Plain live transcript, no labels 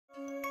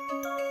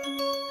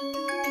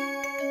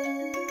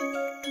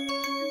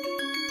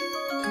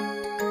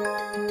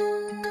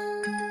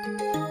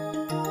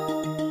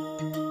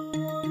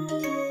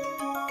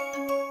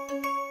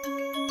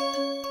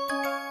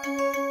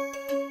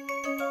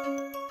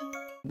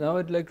Now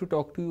I'd like to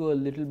talk to you a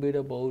little bit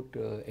about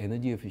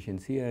energy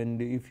efficiency.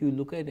 And if you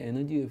look at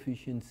energy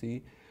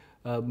efficiency,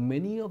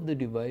 many of the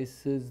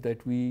devices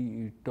that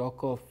we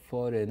talk of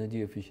for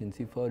energy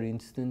efficiency, for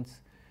instance,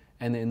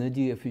 an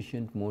energy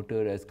efficient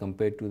motor as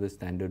compared to the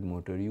standard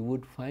motor, you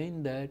would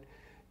find that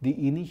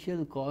the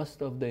initial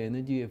cost of the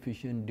energy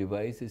efficient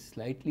device is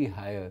slightly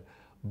higher,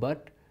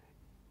 but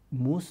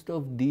most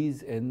of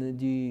these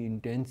energy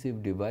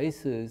intensive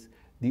devices,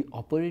 the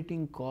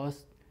operating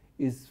cost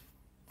is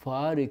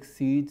far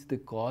exceeds the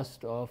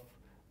cost of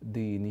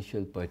the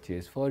initial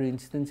purchase. For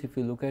instance, if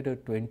you look at a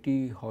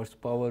 20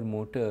 horsepower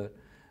motor,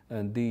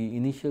 the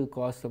initial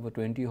cost of a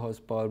 20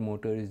 horsepower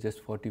motor is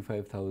just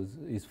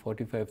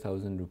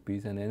 45,000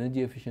 rupees. An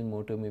energy efficient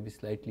motor may be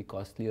slightly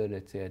costlier,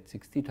 let's say at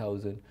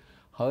 60,000.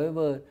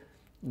 However,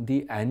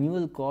 the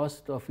annual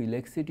cost of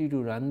electricity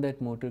to run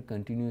that motor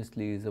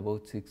continuously is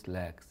about 6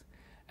 lakhs,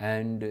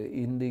 and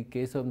in the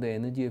case of the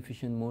energy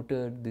efficient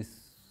motor,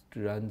 this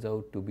runs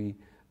out to be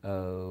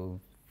 5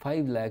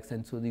 lakhs,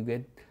 and so you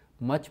get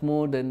much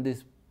more than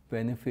this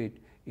benefit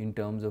in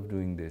terms of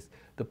doing this.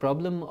 The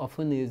problem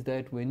often is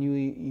that when you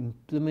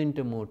implement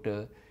a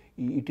motor,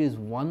 it is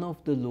one of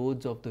the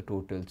loads of the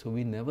total, so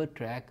we never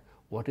track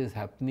what is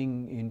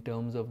happening in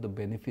terms of the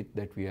benefit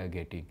that we are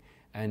getting,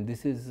 and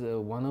this is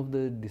one of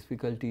the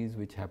difficulties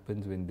which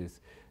happens when this.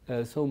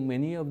 So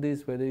many of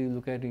this, whether you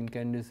look at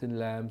incandescent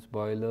lamps,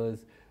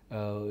 boilers,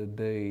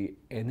 the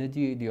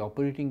energy, the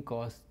operating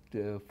cost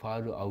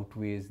far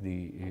outweighs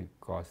the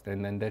cost,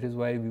 and that is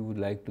why we would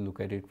like to look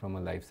at it from a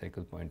life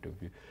cycle point of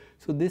view.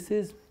 So this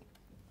is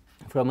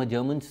from a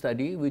German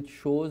study which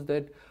shows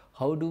that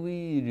how do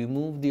we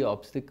remove the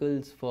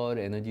obstacles for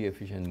energy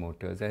efficient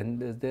motors,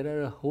 and there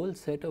are a whole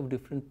set of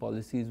different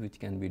policies which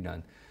can be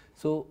done.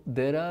 So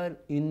there are,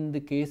 in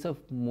the case of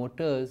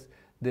motors,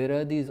 there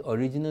are these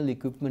original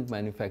equipment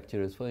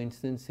manufacturers. For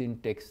instance, in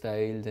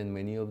textiles and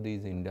many of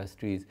these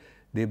industries,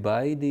 they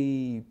buy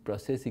the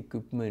process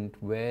equipment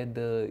where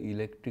the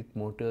electric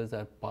motors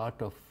are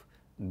part of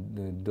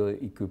the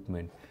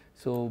equipment.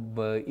 So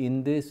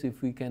in this,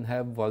 if we can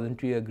have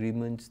voluntary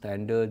agreements,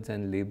 standards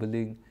and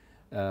labeling,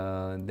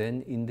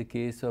 then in the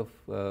case of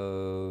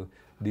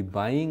the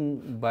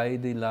buying by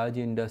the large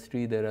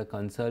industry, there are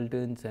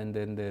consultants, and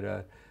then there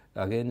are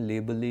again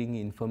labeling,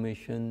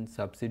 information,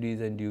 subsidies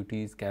and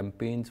duties,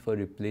 campaigns for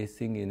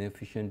replacing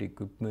inefficient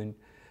equipment,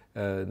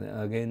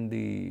 again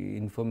the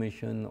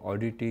information,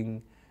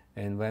 auditing,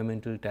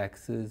 environmental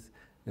taxes,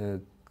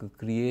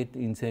 create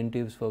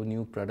incentives for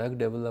new product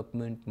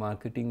development,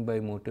 marketing by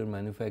motor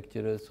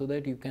manufacturers, so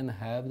that you can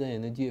have the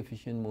energy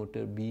efficient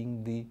motor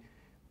being the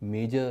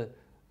major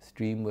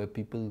stream where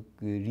people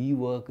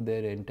rework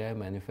their entire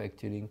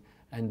manufacturing,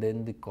 and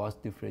then the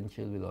cost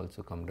differential will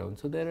also come down.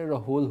 So there are a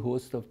whole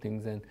host of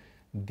things, and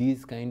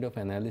these kind of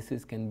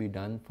analysis can be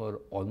done for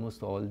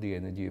almost all the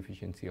energy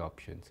efficiency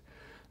options.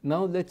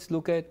 Now let's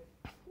look at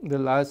the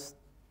last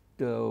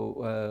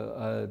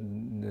another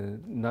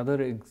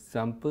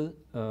example.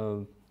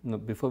 No,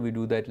 before we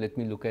do that, let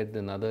me look at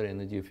another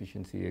energy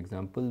efficiency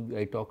example.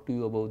 I talked to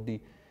you about the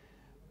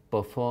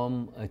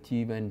Perform,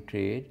 Achieve and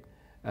Trade,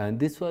 and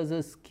this was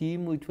a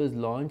scheme which was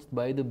launched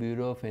by the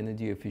Bureau of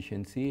Energy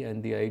Efficiency,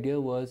 and the idea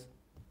was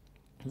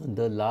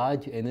the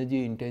large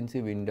energy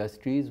intensive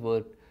industries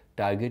were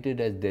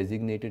targeted as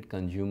designated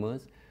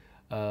consumers.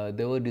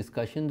 There were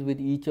discussions with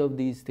each of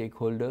these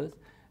stakeholders,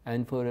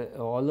 and for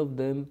all of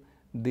them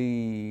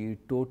the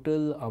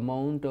total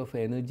amount of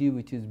energy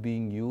which is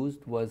being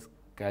used was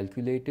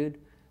calculated.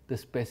 The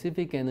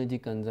specific energy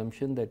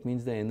consumption, that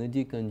means the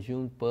energy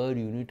consumed per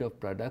unit of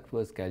product,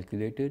 was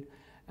calculated,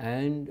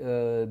 and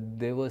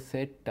there were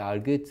set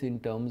targets in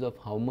terms of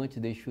how much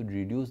they should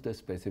reduce the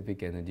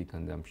specific energy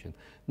consumption.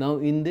 Now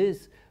in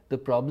this, the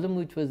problem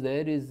which was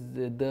there is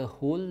the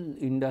whole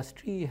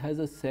industry has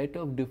a set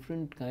of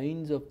different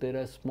kinds of, there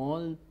are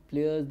small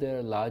players, there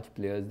are large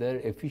players, there are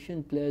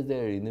efficient players,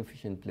 there are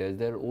inefficient players,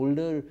 there are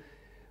older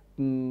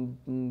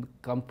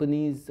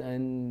companies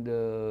and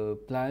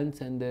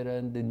plants, and there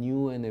are the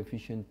new and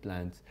efficient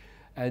plants.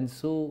 And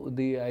so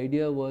the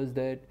idea was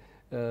that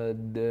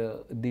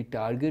the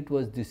target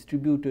was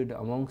distributed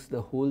amongst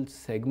the whole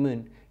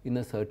segment in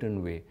a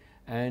certain way,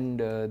 and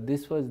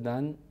this was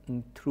done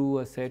through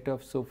a set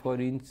of, so for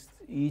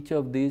each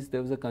of these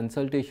there was a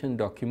consultation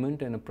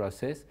document and a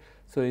process.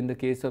 So in the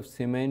case of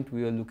cement,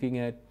 we are looking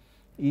at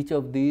each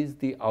of these,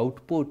 the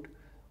output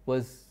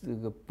was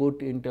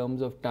put in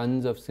terms of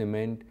tons of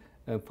cement.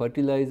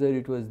 Fertilizer,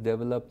 it was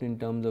developed in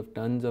terms of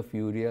tons of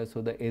urea,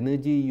 so the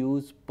energy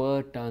used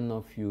per ton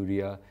of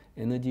urea,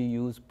 energy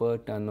used per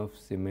ton of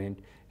cement,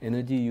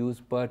 energy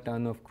used per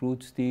ton of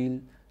crude steel,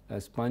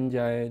 sponge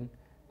iron,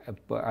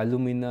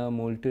 alumina,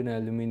 molten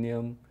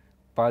aluminium,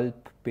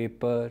 pulp,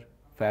 paper,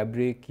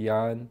 fabric,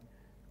 yarn,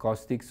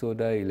 caustic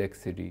soda,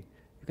 electricity.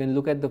 You can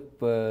look at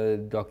the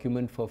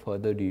document for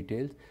further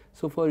details.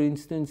 So for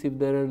instance, if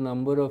there are a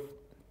number of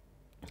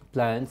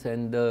plants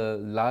and the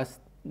last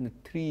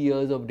 3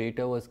 years of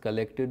data was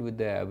collected with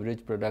their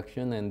average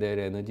production and their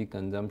energy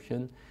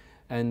consumption,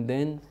 and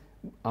then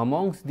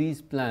amongst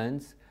these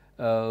plants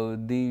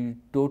the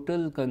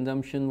total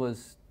consumption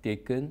was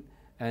taken,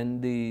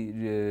 and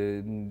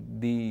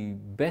the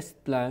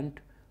best plant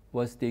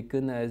was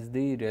taken as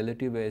the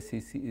relative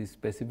SEC,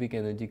 specific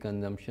energy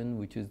consumption,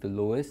 which is the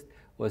lowest,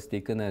 was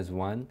taken as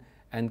 1,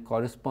 and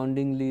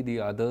correspondingly the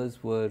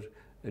others were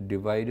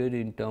divided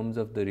in terms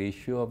of the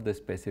ratio of the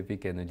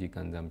specific energy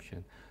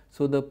consumption.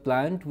 So, the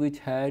plant which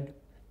had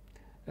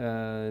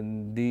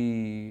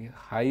the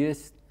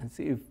highest,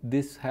 if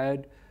this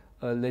had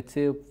let us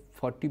say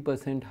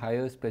 40%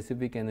 higher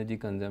specific energy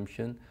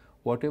consumption,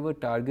 whatever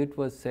target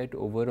was set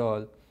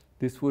overall,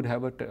 this would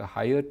have a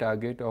higher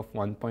target of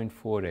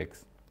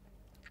 1.4x,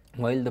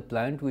 while the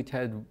plant which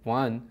had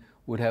 1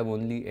 would have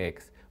only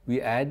x.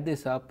 We add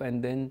this up,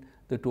 and then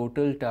the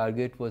total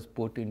target was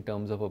put in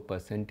terms of a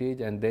percentage,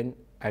 and then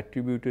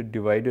attributed,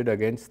 divided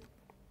against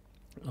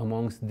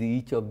amongst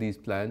each of these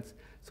plants,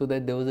 so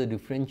that there was a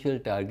differential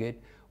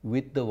target,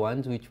 with the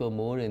ones which were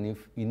more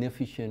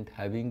inefficient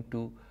having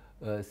to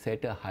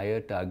set a higher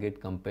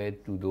target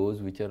compared to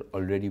those which are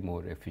already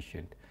more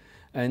efficient.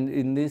 And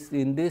in this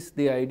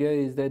the idea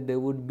is that there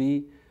would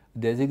be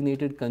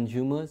designated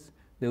consumers,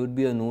 there would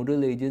be a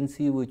nodal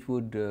agency which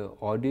would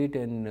audit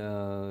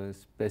and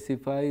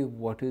specify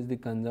what is the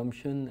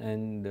consumption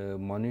and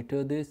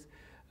monitor this,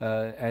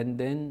 and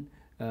then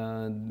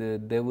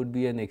there would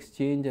be an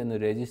exchange and a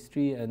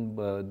registry, and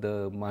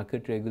the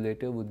market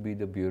regulator would be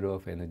the Bureau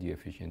of Energy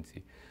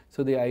Efficiency.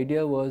 So, the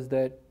idea was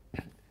that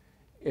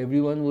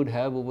everyone would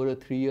have over a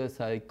 3-year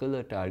cycle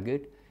a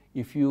target.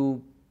 If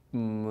you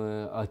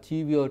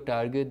achieve your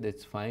target, that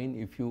is fine.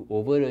 If you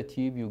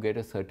overachieve, you get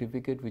a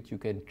certificate which you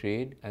can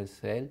trade and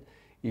sell.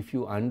 If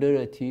you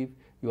underachieve,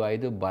 you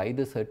either buy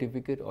the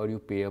certificate or you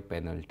pay a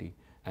penalty,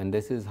 and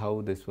this is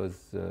how this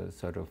was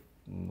sort of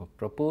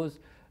proposed.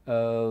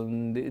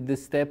 The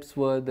steps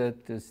were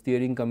that the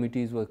steering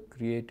committees were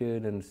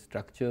created and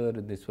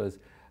structured. This was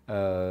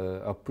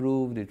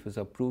approved. It was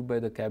approved by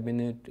the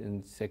cabinet,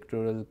 and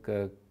sectoral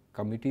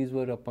committees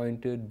were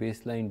appointed,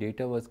 baseline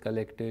data was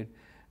collected,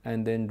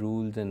 and then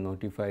rules and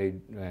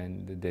notified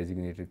and the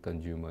designated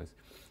consumers.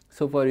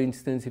 So, for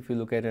instance, if you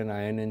look at an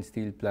iron and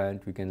steel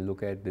plant, we can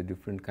look at the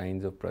different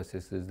kinds of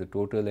processes, the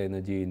total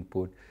energy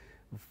input,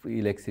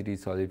 electricity,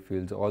 solid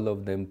fuels, all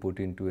of them put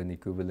into an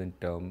equivalent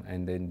term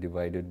and then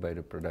divided by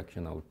the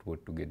production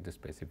output to get the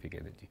specific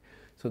energy.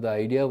 So, the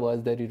idea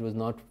was that it was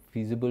not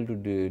feasible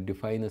to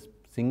define a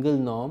single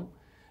norm,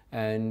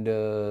 and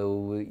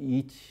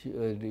each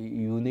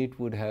unit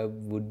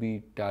would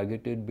be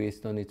targeted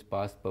based on its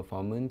past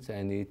performance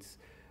and its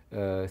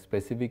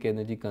specific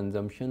energy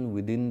consumption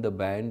within the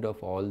band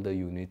of all the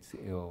units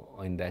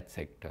in that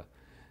sector.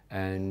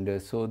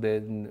 And so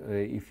then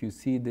if you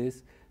see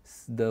this,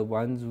 the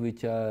ones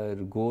which are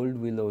gold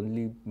will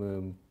only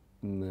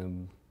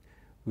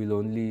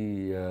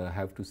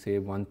have to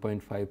save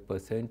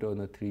 1.5%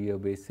 on a 3-year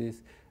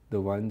basis. The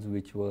ones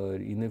which were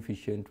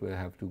inefficient will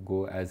have to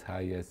go as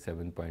high as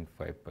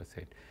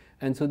 7.5%.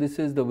 And so this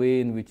is the way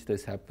in which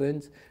this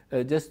happens.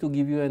 Just to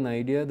give you an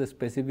idea, the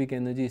specific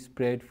energy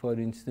spread, for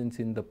instance,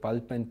 in the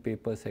pulp and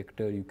paper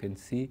sector, you can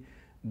see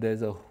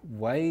there's a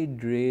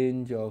wide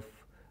range of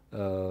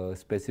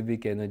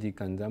specific energy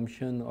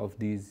consumption of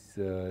these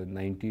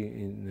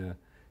 17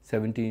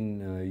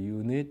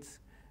 units,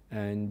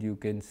 and you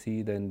can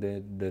see then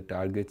that the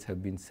targets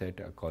have been set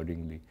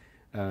accordingly.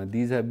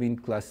 These have been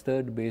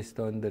clustered based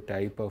on the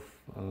type of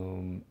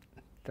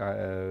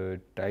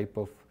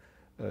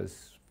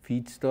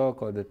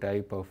feedstock or the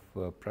type of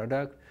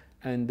product,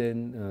 and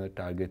then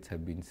targets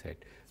have been set.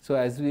 So,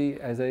 as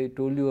I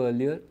told you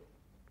earlier,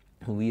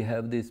 we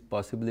have this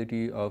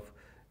possibility of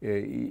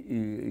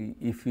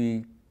if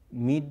we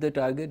meet the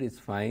target, it's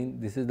fine.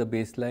 This is the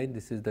baseline,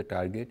 this is the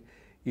target.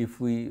 If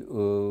we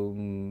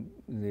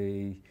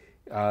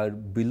are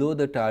below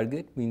the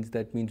target, means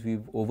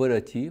we've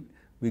overachieved,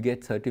 we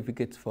get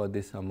certificates for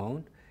this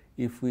amount.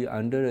 If we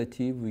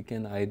underachieve, we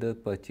can either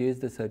purchase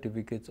the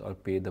certificates or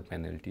pay the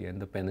penalty,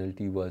 and the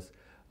penalty was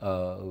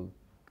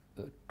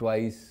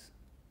twice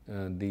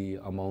the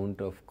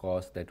amount of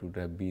cost that would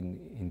have been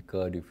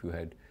incurred if you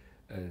had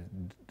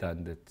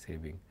done that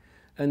saving.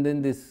 And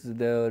then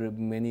there are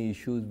many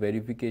issues: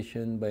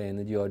 verification by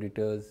energy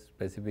auditors,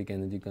 specific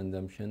energy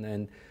consumption,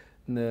 and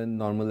the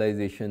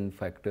normalization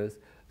factors.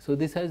 So,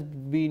 this has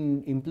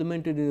been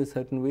implemented in a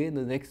certain way.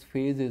 The next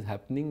phase is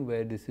happening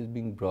where this is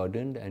being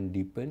broadened and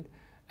deepened,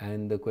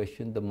 and the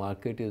question, the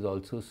market has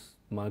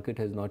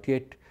not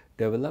yet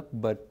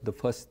developed, but the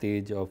first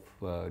stage of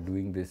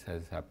doing this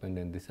has happened,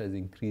 and this has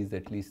increased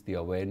at least the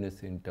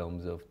awareness in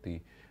terms of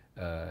the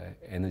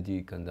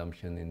energy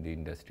consumption in the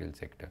industrial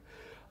sector.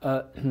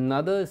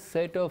 Another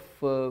set of,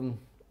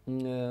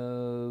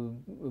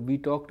 we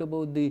talked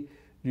about the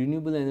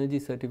renewable energy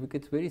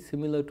certificates, very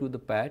similar to the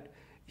PAT.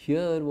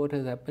 Here what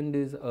has happened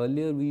is,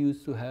 earlier we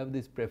used to have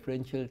these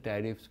preferential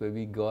tariffs where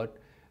we got,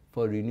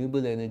 for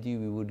renewable energy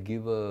we would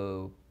give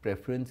a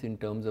preference in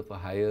terms of a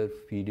higher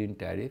feed-in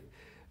tariff.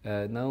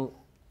 Now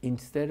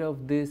instead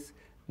of this,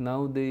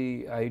 now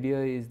the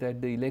idea is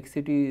that the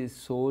electricity is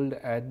sold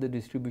at the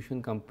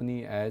distribution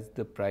company as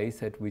the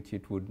price at which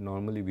it would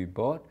normally be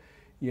bought.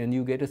 and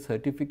you get a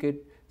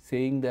certificate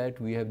saying that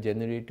we have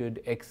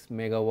generated X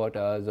megawatt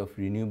hours of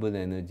renewable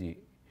energy,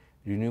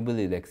 renewable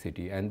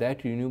electricity, and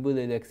that renewable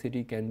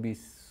electricity can be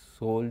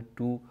sold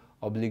to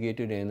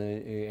obligated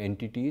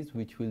entities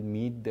which will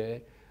meet their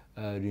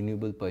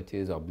renewable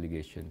purchase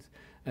obligations.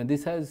 And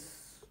this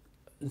has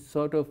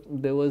sort of,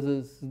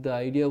 the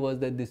idea was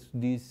that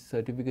these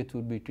certificates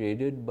would be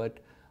traded, but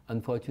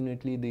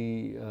unfortunately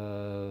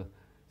the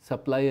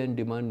supply and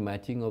demand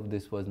matching of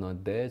this was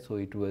not there, so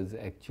it was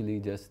actually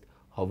just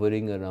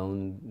hovering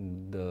around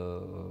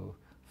the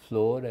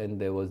floor, and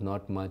there was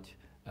not much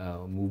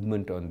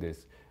movement on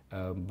this.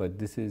 But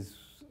this is,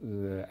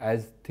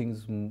 as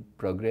things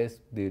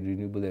progress, the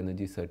renewable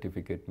energy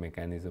certificate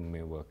mechanism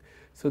may work.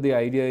 So the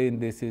idea in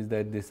this is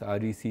that this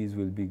RECs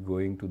will be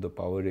going to the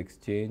power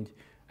exchange,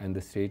 and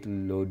the state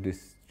load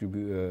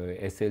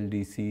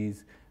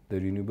SLDCs, the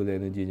renewable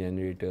energy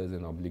generators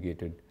and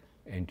obligated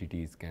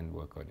entities can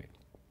work on it.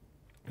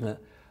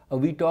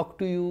 We talked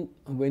to you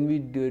when we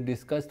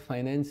discussed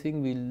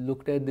financing. We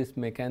looked at this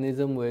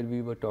mechanism where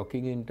we were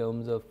talking in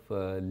terms of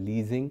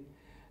leasing,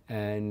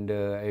 and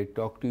I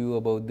talked to you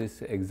about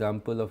this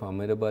example of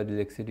Ahmedabad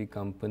Electricity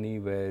Company,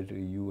 where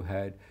you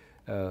had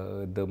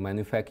the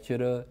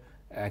manufacturer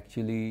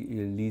actually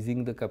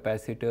leasing the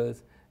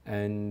capacitors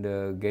and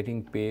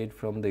getting paid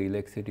from the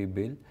electricity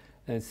bill.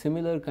 A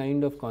similar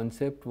kind of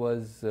concept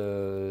was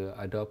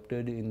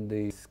adopted in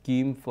the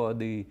scheme for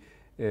the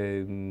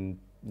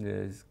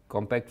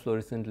compact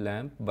fluorescent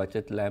lamp,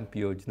 Bachat Lamp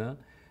Yojana,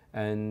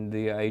 and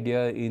the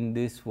idea in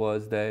this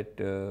was that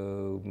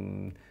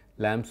the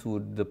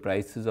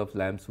prices of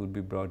lamps would be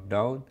brought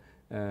down,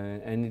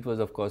 and it was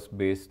of course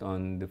based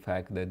on the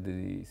fact that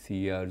the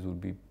CERs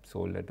would be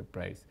sold at a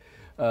price.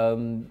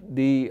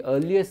 The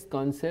earliest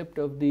concept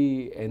of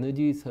the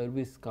energy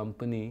service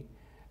company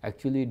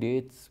actually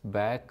dates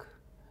back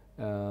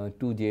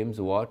to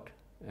James Watt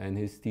and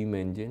his steam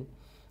engine.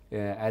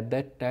 At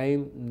that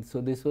time,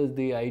 so this was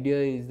the idea,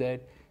 is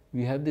that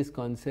we have this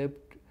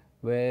concept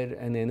where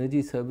an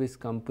energy service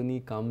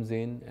company comes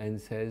in and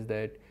says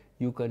that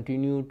you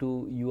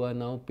are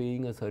now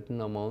paying a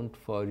certain amount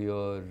for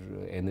your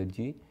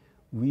energy.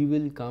 We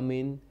will come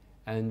in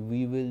and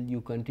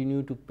you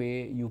continue to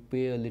pay, you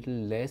pay a little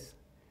less.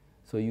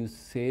 So you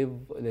save,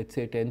 let's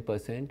say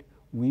 10%.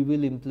 We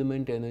will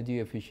implement energy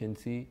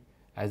efficiency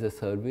as a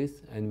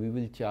service and we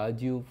will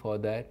charge you for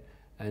that.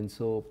 And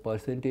so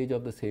percentage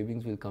of the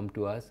savings will come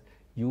to us.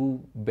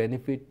 You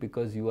benefit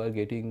because you are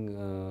getting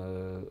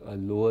a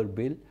lower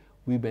bill.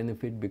 We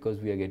benefit because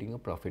we are getting a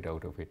profit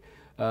out of it.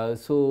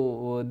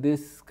 So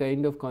this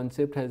kind of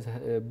concept has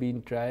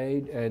been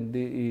tried, and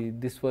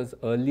this was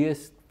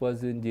earliest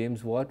was in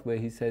James Watt, where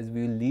he says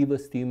we will leave a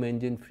steam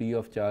engine free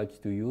of charge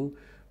to you.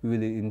 We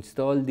will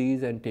install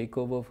these and take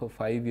over for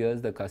 5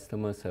 years the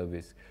customer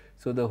service.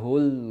 So the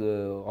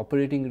whole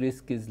operating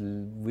risk is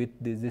with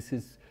this. This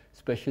is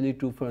especially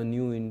true for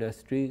new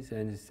industries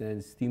and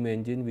steam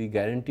engine. We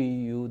guarantee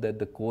you that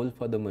the coal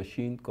for the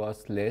machine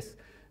costs less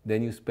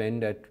than you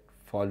spend at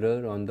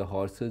fodder on the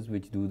horses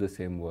which do the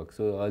same work.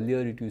 So earlier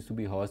it used to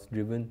be horse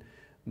driven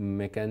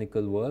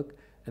mechanical work,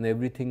 and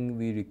everything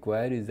we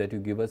require is that you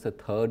give us a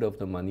third of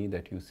the money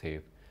that you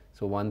save.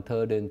 So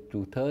 1/3 and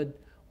 2/3,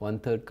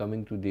 1/3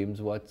 coming to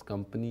James Watt's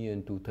company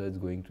and 2/3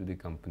 going to the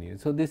company.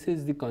 So this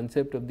is the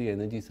concept of the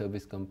energy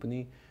service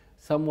company.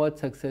 Somewhat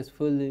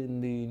successful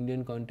in the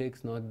Indian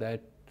context, not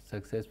that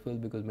successful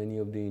because many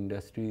of the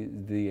industry,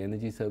 the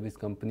energy service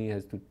company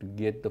has to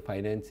get the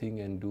financing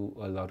and do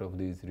a lot of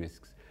these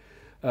risks.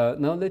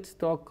 Now let's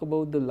talk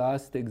about the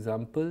last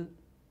example,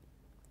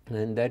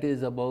 and that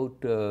is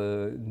about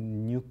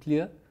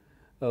nuclear.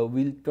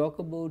 We'll talk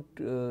about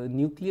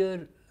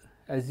nuclear.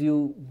 As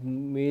you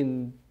may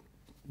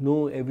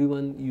know,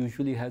 everyone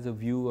usually has a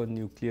view on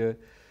nuclear.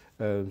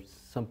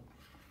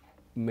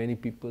 Many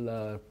people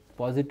are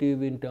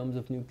positive in terms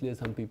of nuclear.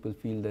 Some people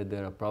feel that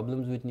there are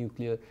problems with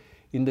nuclear.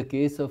 In the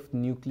case of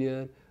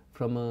nuclear,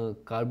 from a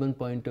carbon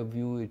point of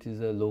view, it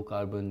is a low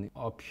carbon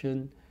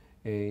option,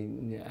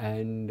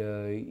 and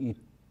it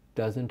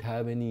doesn't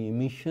have any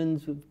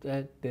emissions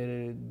that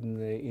there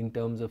in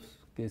terms of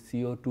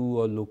CO2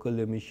 or local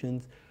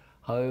emissions.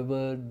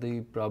 However,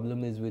 the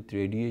problem is with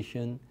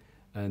radiation,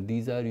 and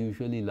these are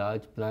usually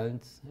large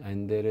plants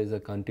and there is a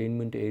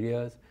containment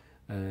areas,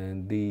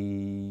 and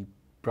the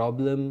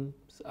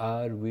problems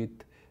are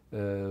with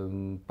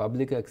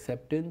public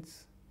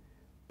acceptance,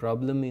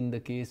 problem in the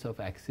case of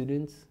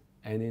accidents,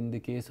 and in the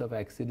case of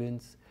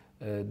accidents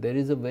there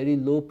is a very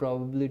low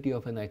probability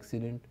of an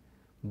accident,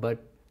 but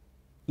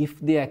if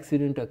the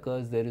accident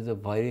occurs, there is a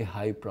very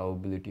high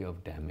probability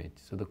of damage.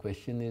 So the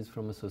question is,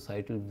 from a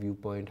societal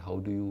viewpoint, how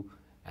do you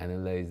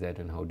analyze that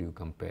and how do you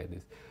compare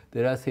this?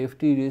 There are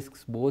safety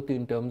risks both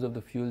in terms of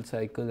the fuel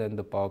cycle and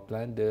the power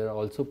plant. There are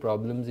also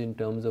problems in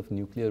terms of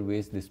nuclear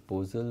waste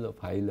disposal, of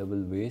high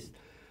level waste,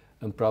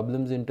 and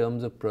problems in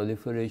terms of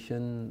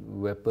proliferation,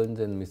 weapons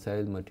and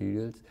missile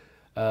materials.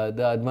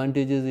 The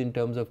advantages in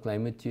terms of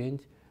climate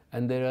change,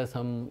 and there are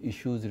some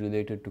issues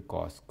related to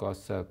costs.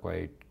 Costs are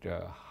quite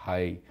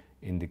high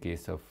in the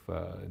case of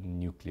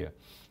nuclear.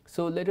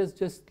 So let us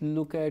just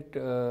look at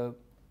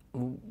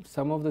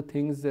some of the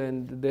things,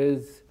 and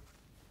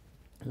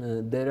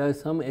there are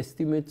some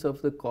estimates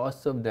of the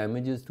costs of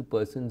damages to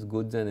persons,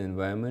 goods and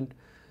environment,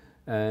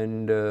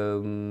 and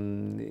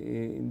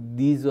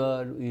these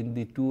are in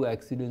the two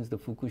accidents, the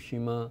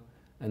Fukushima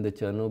and the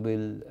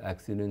Chernobyl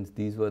accidents.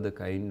 These were the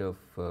kind of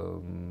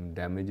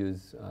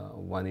damages,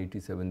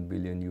 187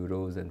 billion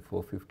euros and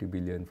 450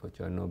 billion for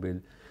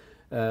Chernobyl.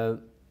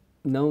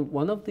 Now,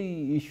 one of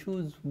the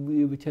issues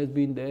which has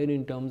been there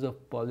in terms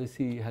of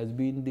policy has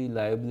been the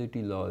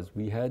liability laws.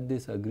 We had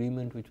this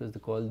agreement which was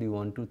called the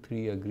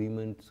 123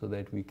 agreement, so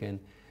that we can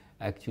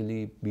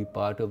actually be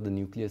part of the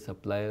nuclear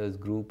suppliers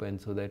group, and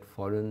so that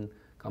foreign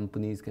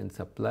companies can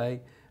supply.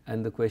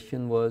 And the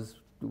question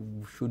was,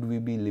 should we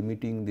be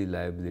limiting the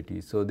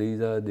liability? So these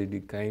are the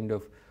kind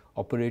of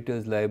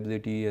operators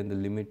liability and the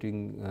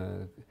limiting,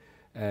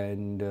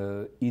 in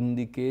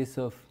the case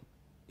of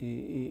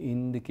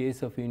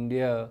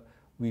India,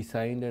 we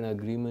signed an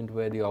agreement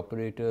where the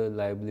operator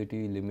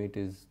liability limit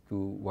is to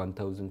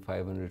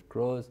 1,500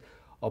 crores.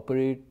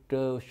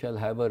 Operator shall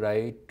have a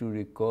right to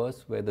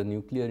recourse where the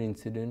nuclear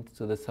incident,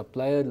 so the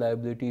supplier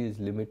liability is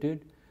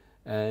limited,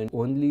 and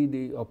only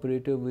the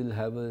operator will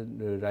have a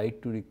right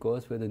to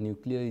recourse where the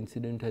nuclear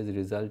incident has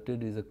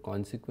resulted as a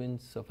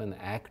consequence of an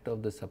act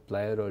of the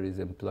supplier or his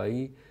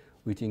employee,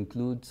 which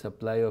includes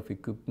supply of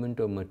equipment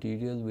or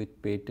material with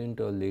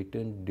patent or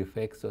latent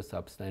defects or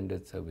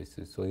substandard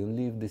services. So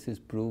only if this is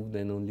proved,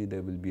 then only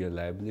there will be a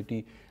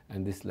liability,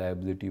 and this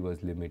liability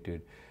was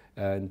limited.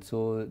 And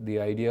so the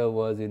idea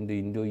was, in the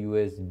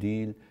Indo-US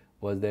deal,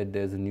 was that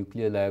there's a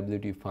nuclear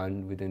liability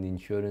fund with an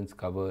insurance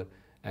cover,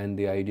 and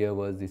the idea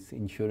was this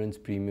insurance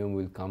premium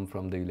will come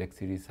from the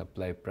electricity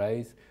supply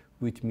price,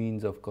 which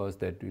means of course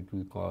that it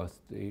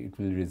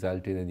will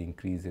result in an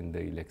increase in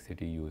the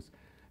electricity use.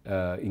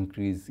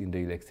 Increase in the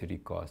electricity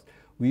cost.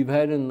 We've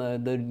had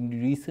the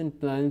recent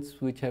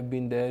plants which have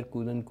been there,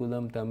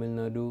 Kudankulam, Tamil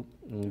Nadu,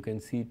 you can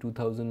see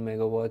 2000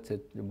 megawatts at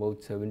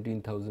about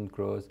 17,000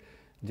 crores.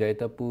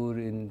 Jaitapur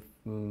in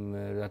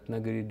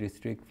Ratnagiri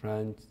district,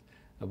 France,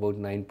 about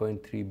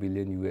 9.3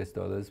 billion US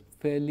dollars,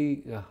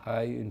 fairly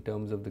high in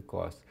terms of the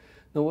cost.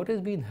 Now what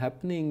has been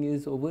happening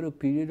is, over a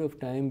period of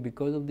time,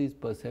 because of these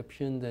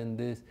perceptions and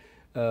this,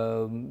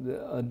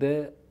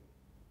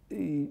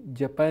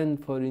 Japan,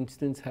 for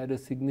instance, had a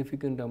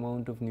significant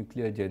amount of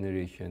nuclear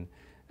generation,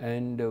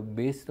 and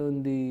based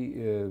on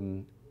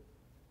the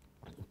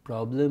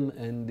problem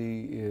and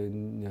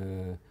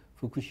the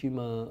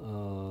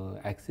Fukushima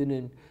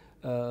accident,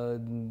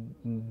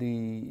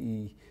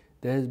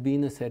 there has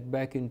been a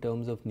setback in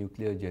terms of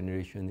nuclear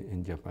generation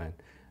in Japan.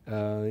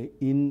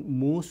 In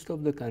most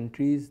of the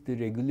countries, the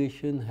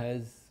regulation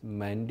has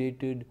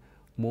mandated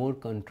more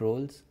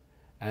controls,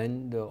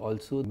 and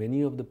also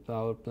many of the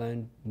power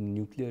plant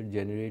nuclear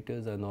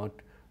generators are not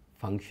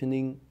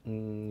functioning,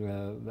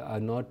 are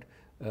not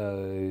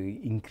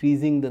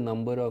increasing the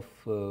number of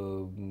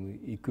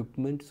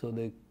equipment. So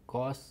the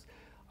costs,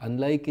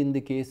 unlike in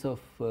the case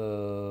of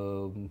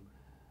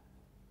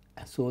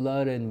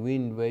solar and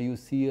wind, where you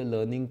see a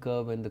learning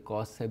curve and the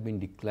costs have been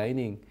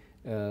declining,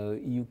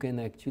 you can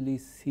actually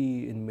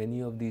see in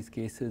many of these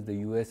cases, the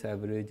US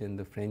average and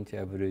the French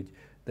average,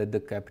 that the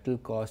capital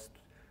cost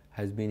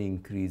has been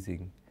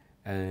increasing,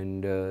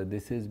 and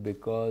this is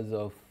because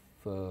of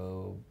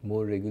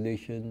more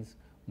regulations,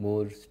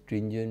 more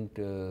stringent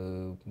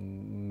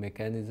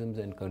mechanisms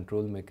and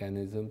control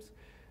mechanisms,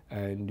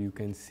 and you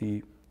can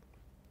see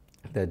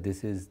that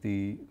this is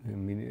the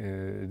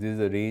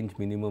range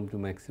minimum to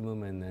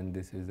maximum, and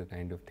this is the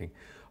kind of thing.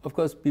 Of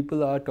course,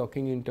 people are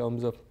talking in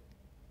terms of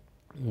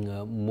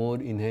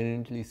more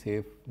inherently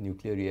safe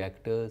nuclear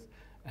reactors,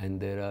 and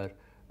there are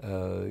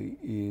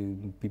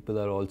people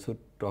are also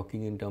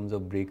talking in terms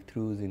of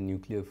breakthroughs in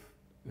nuclear,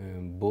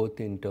 both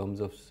in terms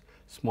of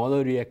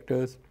smaller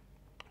reactors,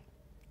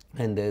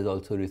 and there is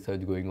also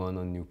research going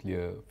on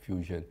nuclear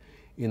fusion.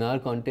 In our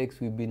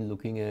context, we've been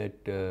looking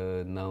at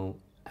now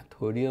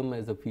thorium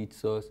as a feed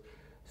source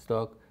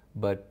stock,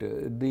 but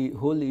the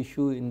whole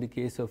issue in the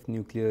case of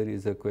nuclear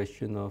is a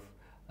question of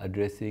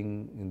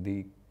addressing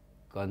the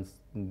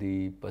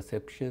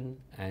perception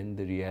and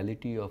the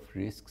reality of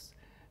risks,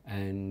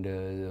 and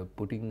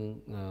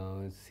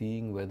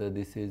seeing whether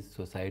this is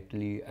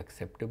societally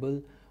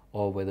acceptable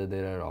or whether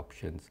there are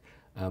options.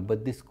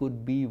 But this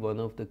could be one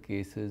of the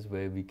cases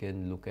where we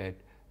can look at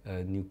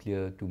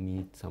nuclear to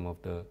meet some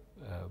of the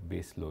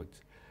base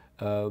loads.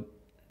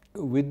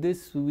 With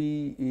this,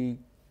 we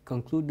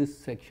conclude this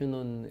section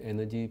on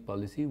energy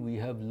policy. We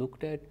have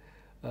looked at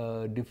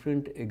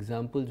different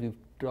examples. We've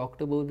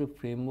talked about the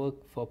framework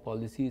for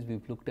policies.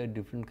 We've looked at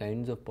different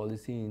kinds of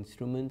policy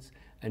instruments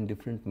and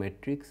different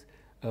metrics.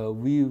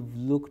 We've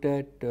looked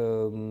at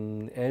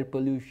air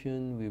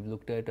pollution. We've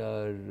looked at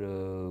our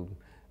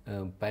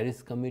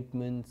Paris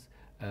commitments.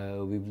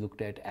 We've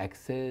looked at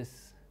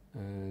access,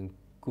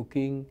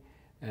 cooking,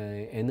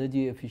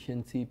 energy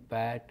efficiency,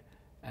 PAT,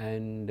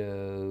 and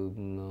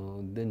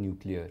the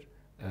nuclear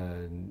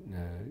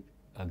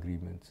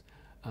agreements.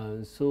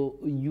 So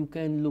you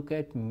can look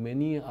at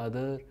many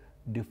other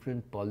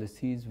different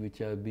policies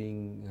which are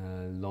being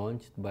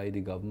launched by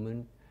the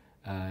government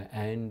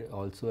and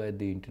also at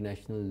the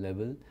international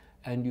level,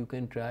 and you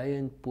can try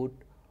and put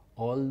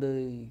all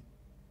the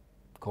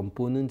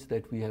components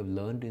that we have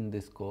learned in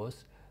this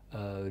course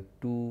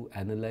to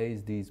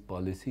analyze these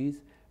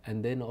policies,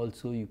 and then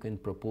also you can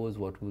propose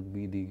what would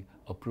be the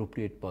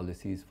appropriate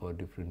policies for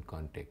different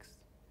contexts.